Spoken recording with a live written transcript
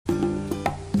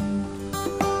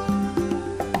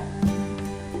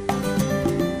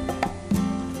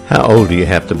How old do you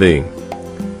have to be?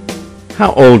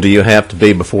 How old do you have to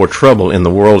be before trouble in the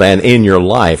world and in your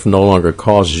life no longer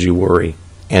causes you worry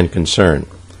and concern?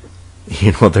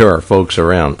 You know, there are folks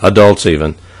around, adults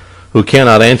even, who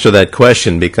cannot answer that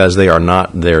question because they are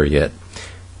not there yet.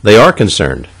 They are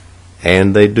concerned,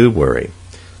 and they do worry,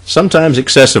 sometimes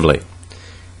excessively.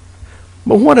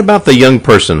 But what about the young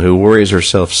person who worries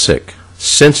herself sick,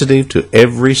 sensitive to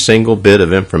every single bit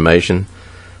of information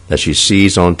that she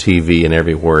sees on TV and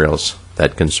everywhere else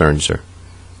that concerns her?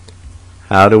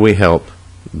 How do we help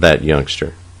that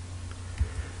youngster?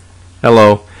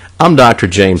 Hello, I'm Dr.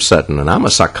 James Sutton, and I'm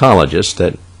a psychologist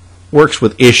that works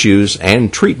with issues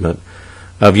and treatment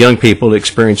of young people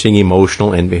experiencing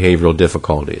emotional and behavioral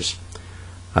difficulties.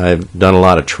 I've done a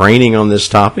lot of training on this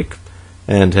topic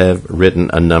and have written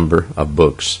a number of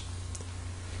books.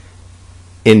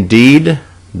 Indeed,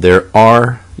 there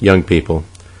are young people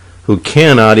who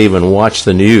cannot even watch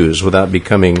the news without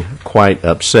becoming quite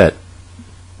upset.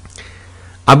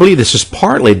 I believe this is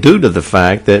partly due to the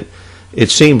fact that it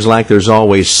seems like there's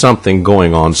always something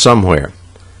going on somewhere.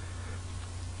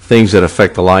 Things that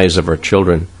affect the lives of our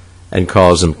children and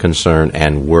cause them concern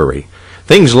and worry.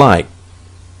 Things like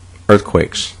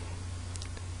earthquakes.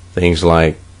 Things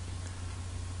like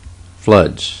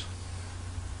floods,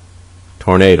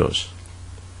 tornadoes,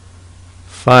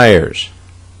 fires,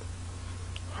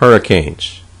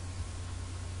 hurricanes,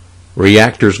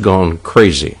 reactors gone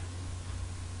crazy,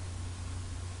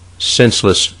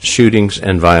 senseless shootings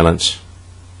and violence,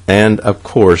 and, of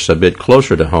course, a bit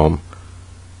closer to home,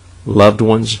 loved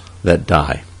ones that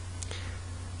die.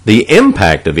 The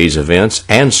impact of these events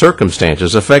and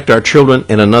circumstances affect our children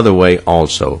in another way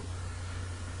also.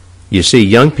 You see,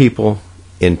 young people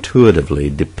intuitively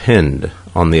depend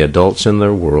on the adults in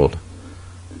their world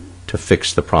to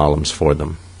fix the problems for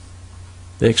them.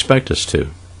 They expect us to.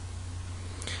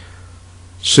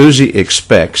 Susie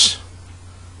expects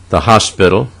the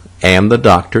hospital and the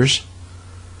doctors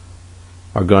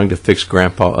are going to fix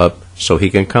Grandpa up so he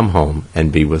can come home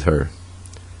and be with her.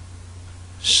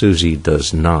 Susie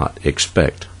does not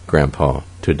expect Grandpa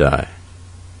to die.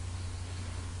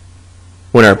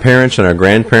 When our parents and our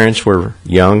grandparents were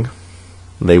young,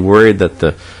 they worried that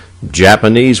the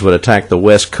Japanese would attack the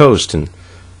West Coast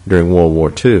during World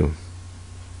War II.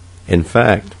 In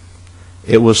fact,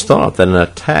 it was thought that an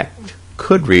attack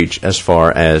could reach as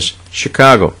far as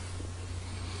Chicago.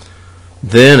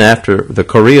 Then, after the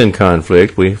Korean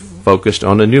conflict, we focused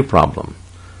on a new problem: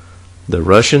 the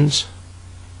Russians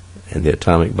and the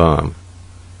atomic bomb,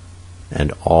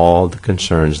 and all the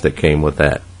concerns that came with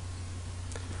that.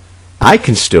 I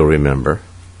can still remember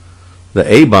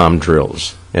the A-bomb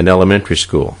drills in elementary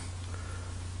school.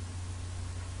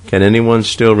 Can anyone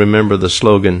still remember the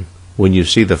slogan, "When you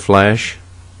see the flash,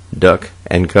 duck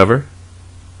and cover"?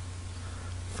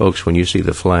 Folks, when you see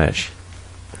the flash,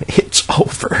 it's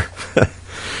over.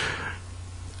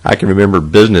 I can remember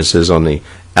businesses on the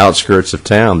outskirts of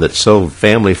town that sold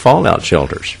family fallout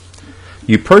shelters.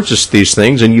 You purchased these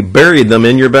things and you buried them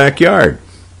in your backyard.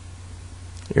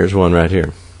 Here's one right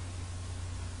here.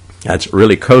 That's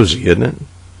really cozy, isn't it?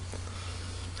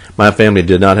 My family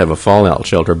did not have a fallout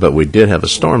shelter, but we did have a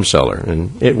storm cellar,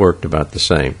 and it worked about the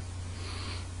same.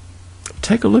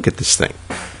 Take a look at this thing.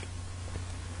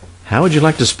 How would you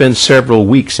like to spend several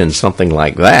weeks in something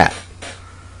like that?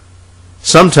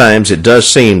 Sometimes it does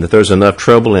seem that there's enough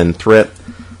trouble and threat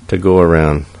to go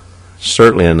around,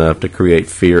 certainly enough to create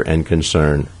fear and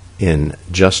concern in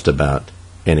just about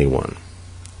anyone.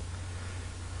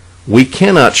 We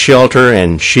cannot shelter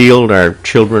and shield our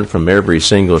children from every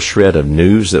single shred of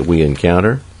news that we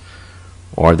encounter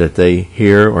or that they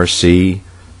hear or see,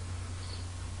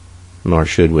 nor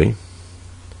should we.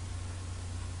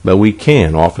 But we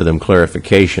can offer them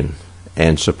clarification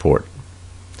and support.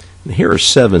 And here are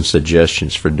 7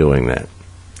 suggestions for doing that.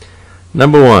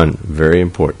 Number 1, very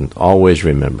important, always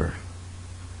remember,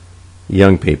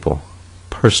 young people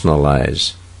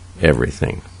personalize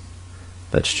everything.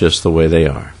 That's just the way they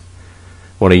are.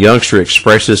 When a youngster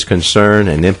expresses concern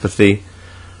and empathy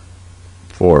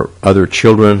for other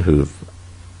children who've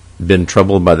been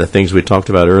troubled by the things we talked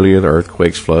about earlier, the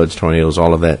earthquakes, floods, tornadoes,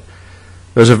 all of that,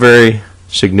 there's a very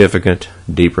significant,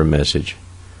 deeper message.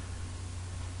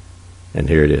 And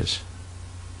here it is.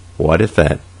 What if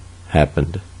that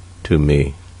happened to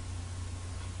me?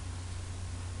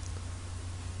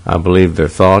 I believe their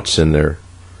thoughts and their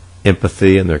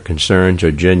empathy and their concerns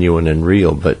are genuine and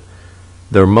real, but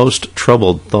their most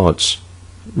troubled thoughts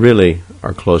really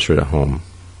are closer to home.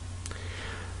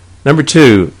 Number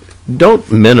 2,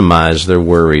 don't minimize their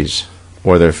worries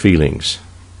or their feelings.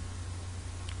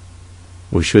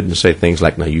 We shouldn't say things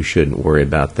like, "No, you shouldn't worry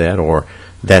about that," or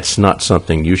that's not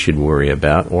something you should worry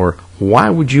about, or why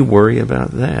would you worry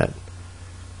about that?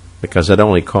 Because that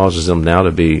only causes them now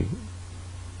to be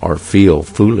or feel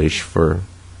foolish for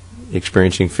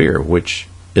experiencing fear, which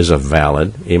is a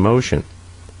valid emotion.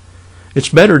 It's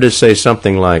better to say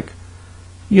something like,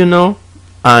 you know,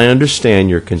 I understand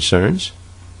your concerns.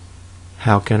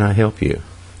 How can I help you?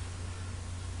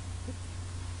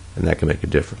 And that can make a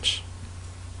difference.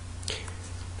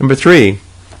 Number 3,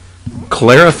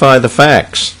 clarify the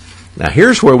facts. Now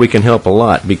here's where we can help a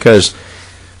lot, because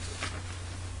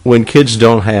when kids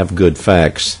don't have good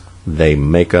facts, they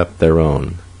make up their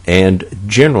own. And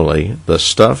generally, the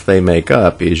stuff they make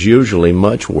up is usually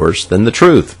much worse than the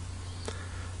truth.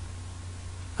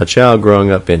 A child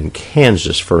growing up in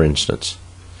Kansas, for instance,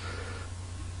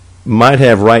 might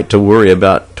have right to worry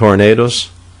about tornadoes,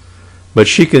 but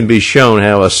she can be shown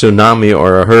how a tsunami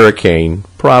or a hurricane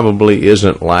probably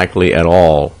isn't likely at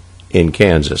all in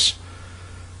Kansas.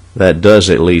 That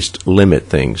does at least limit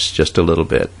things just a little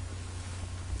bit.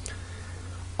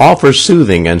 Offer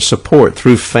soothing and support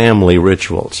through family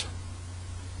rituals.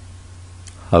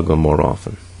 Hug them more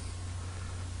often.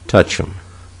 Touch them.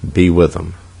 Be with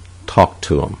them. Talk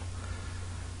to them.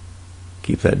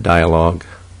 Keep that dialogue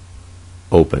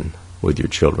open with your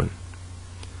children.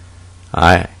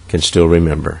 I can still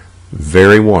remember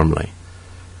very warmly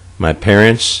my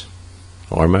parents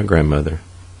or my grandmother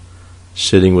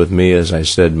sitting with me as I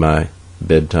said my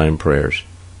bedtime prayers.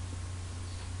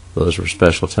 Those were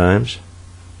special times.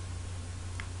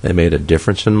 They made a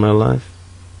difference in my life,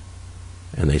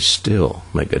 and they still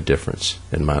make a difference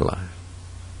in my life.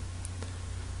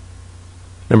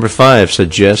 Number 5,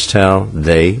 suggest how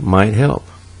they might help.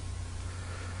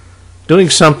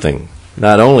 Doing something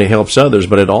not only helps others,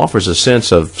 but it offers a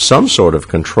sense of some sort of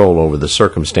control over the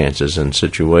circumstances and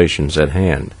situations at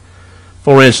hand.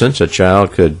 For instance, a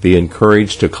child could be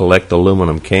encouraged to collect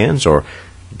aluminum cans or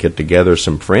get together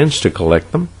some friends to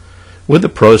collect them, with the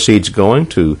proceeds going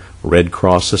to Red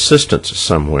Cross assistance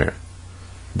somewhere.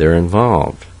 They're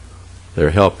involved.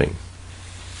 They're helping.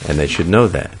 And they should know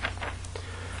that.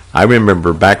 I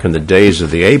remember back in the days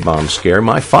of the A-bomb scare,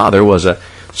 my father was a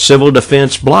civil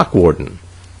defense block warden.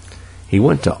 He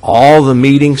went to all the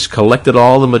meetings, collected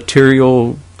all the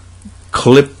material,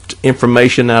 clipped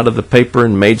information out of the paper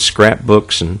and made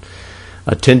scrapbooks, and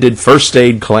attended first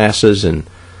aid classes and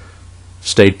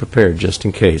stayed prepared just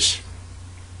in case.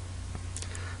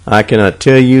 I cannot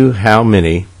tell you how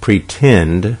many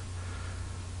pretend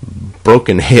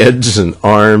broken heads and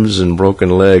arms and broken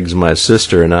legs my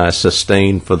sister and I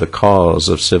sustained for the cause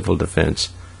of civil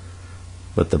defense.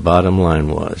 But the bottom line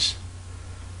was,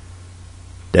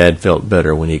 Dad felt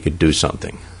better when he could do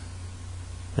something.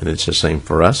 And it's the same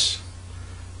for us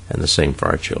and the same for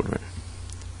our children.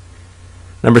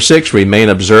 Number 6, remain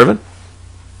observant.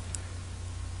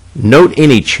 Note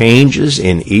any changes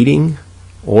in eating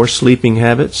or sleeping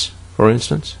habits, for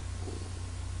instance.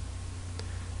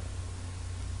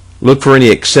 Look for any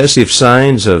excessive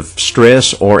signs of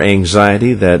stress or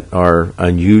anxiety that are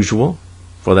unusual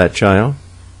for that child.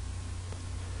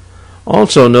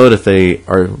 Also note if they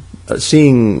are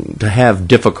seeming to have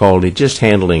difficulty just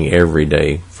handling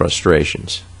everyday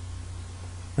frustrations.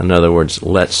 In other words,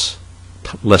 less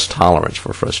tolerance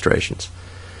for frustrations.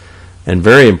 And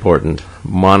very important,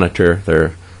 monitor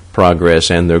their progress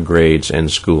and their grades in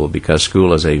school, because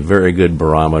school is a very good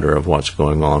barometer of what's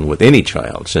going on with any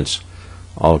child, since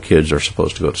all kids are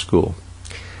supposed to go to school.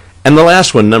 And the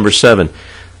last one, number 7,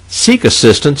 seek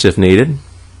assistance if needed.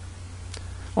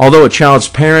 Although a child's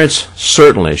parents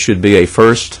certainly should be a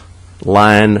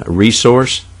first-line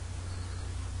resource,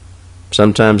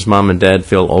 sometimes mom and dad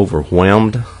feel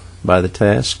overwhelmed by the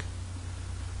task.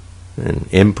 And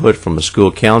input from a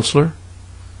school counselor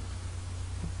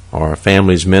or a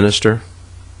family's minister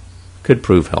could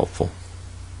prove helpful.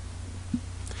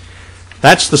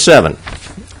 That's the 7.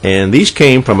 And these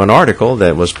came from an article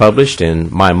that was published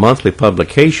in my monthly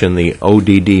publication, the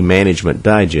ODD Management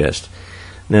Digest.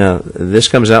 Now, this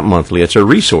comes out monthly. It's a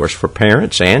resource for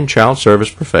parents and child service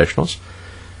professionals,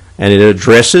 and it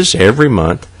addresses every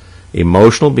month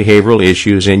emotional behavioral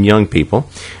issues in young people,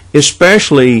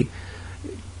 especially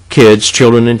kids,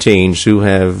 children, and teens who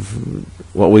have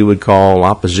what we would call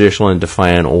oppositional and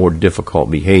defiant or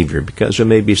difficult behavior, because there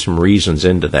may be some reasons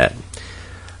into that.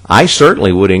 I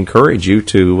certainly would encourage you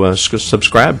to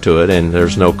subscribe to it, and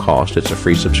there's no cost. It's a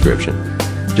free subscription.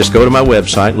 Just go to my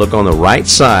website, look on the right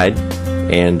side,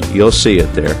 and you'll see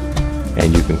it there.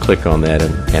 And you can click on that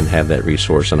and have that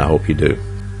resource, and I hope you do.